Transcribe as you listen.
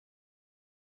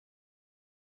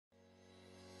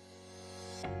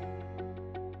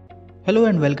Hello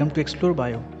and welcome to Explore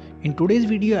Bio. In today's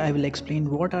video, I will explain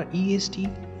what are EST,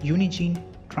 Unigene,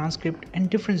 Transcript and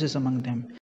differences among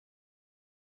them.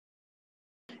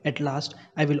 At last,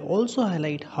 I will also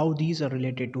highlight how these are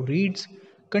related to reads,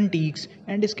 Contigs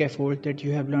and Scaffold that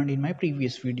you have learned in my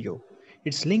previous video.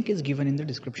 Its link is given in the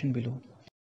description below.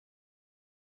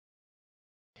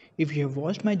 If you have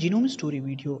watched my genome story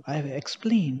video, I have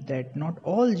explained that not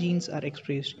all genes are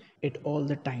expressed at all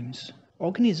the times.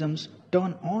 Organisms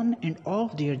turn on and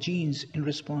off their genes in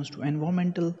response to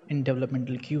environmental and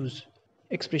developmental cues.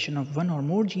 Expression of one or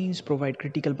more genes provide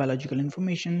critical biological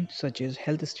information such as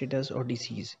health status or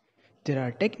disease. There are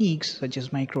techniques such as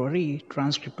microarray,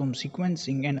 transcriptome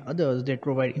sequencing and others that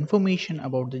provide information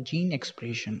about the gene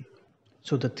expression.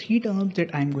 So the three terms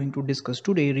that I am going to discuss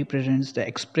today represents the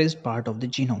expressed part of the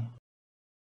genome.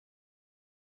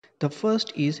 The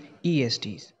first is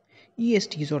ESTs.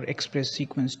 ESTs or express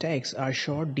sequence tags are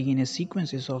short DNA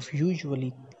sequences of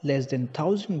usually less than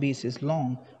 1000 bases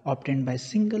long obtained by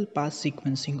single pass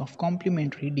sequencing of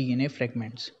complementary DNA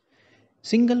fragments.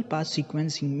 Single pass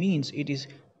sequencing means it is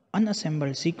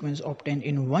unassembled sequence obtained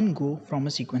in one go from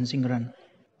a sequencing run,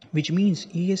 which means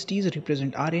ESTs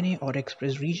represent RNA or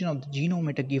express region of the genome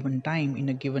at a given time in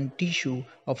a given tissue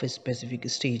of a specific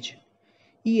stage.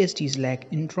 ESTs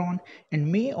lack intron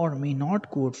and may or may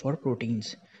not code for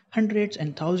proteins. Hundreds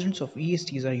and thousands of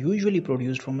ESTs are usually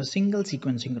produced from a single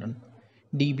sequencing run.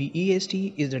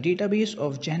 DBEST is the database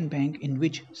of GenBank in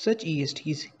which such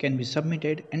ESTs can be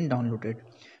submitted and downloaded.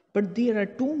 But there are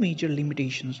two major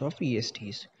limitations of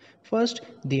ESTs. First,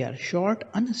 they are short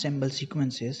unassembled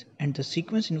sequences and the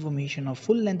sequence information of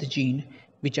full-length gene,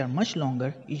 which are much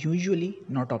longer, is usually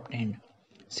not obtained.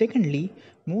 Secondly,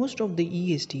 most of the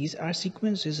ESTs are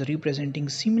sequences representing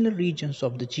similar regions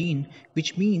of the gene,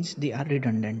 which means they are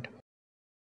redundant.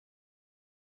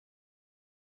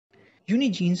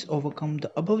 Unigenes overcome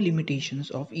the above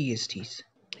limitations of ESTs.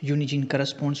 Unigene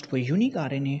corresponds to a unique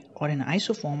RNA or an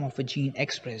isoform of a gene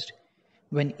expressed.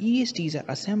 When ESTs are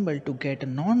assembled to get a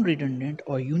non-redundant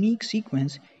or unique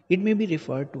sequence, it may be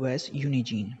referred to as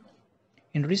unigene.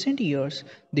 In recent years,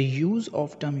 the use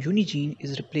of term Unigene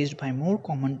is replaced by more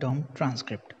common term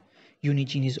transcript.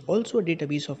 Unigene is also a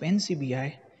database of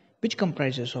NCBI, which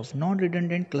comprises of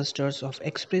non-redundant clusters of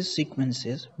express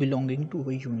sequences belonging to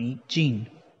a unique gene.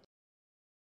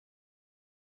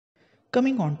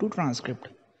 Coming on to transcript.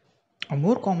 A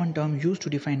more common term used to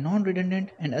define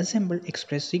non-redundant and assembled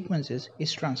express sequences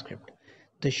is transcript.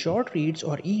 The short reads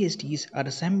or ESTs are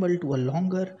assembled to a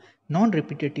longer,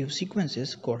 non-repetitive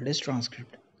sequences called as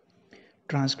transcript.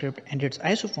 Transcript and its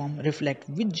isoform reflect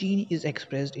which gene is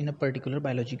expressed in a particular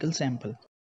biological sample.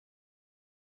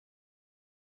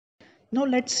 Now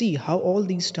let's see how all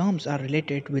these terms are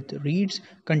related with reads,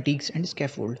 contigs and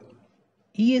scaffold.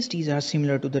 ESTs are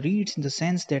similar to the reads in the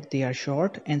sense that they are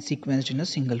short and sequenced in a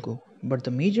single go. But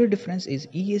the major difference is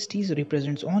ESTs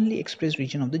represents only expressed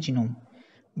region of the genome,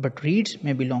 but reads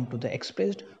may belong to the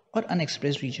expressed or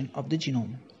unexpressed region of the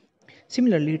genome.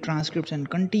 Similarly, transcripts and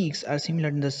contigs are similar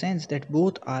in the sense that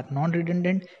both are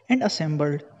non-redundant and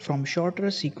assembled from shorter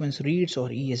sequence reads or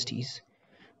ESTs.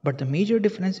 But the major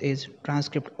difference is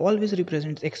transcript always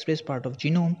represents expressed part of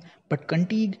genome, but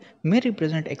contig may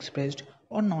represent expressed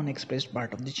or non-expressed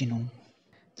part of the genome.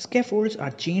 Scaffolds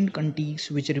are chained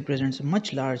contigs which represents a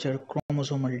much larger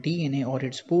chromosomal DNA or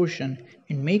its portion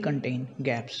and may contain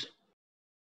gaps.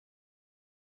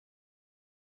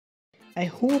 I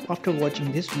hope after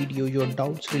watching this video your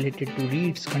doubts related to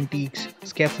reads, contigs,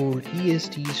 scaffold,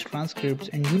 ESTs, transcripts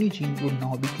and Unigene would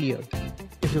now be cleared.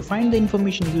 If you find the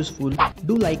information useful,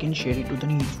 do like and share it to the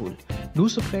needful. Do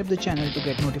subscribe the channel to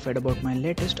get notified about my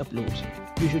latest uploads.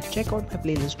 You should check out my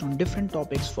playlist on different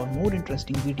topics for more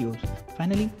interesting videos.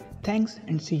 Finally, thanks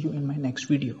and see you in my next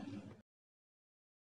video.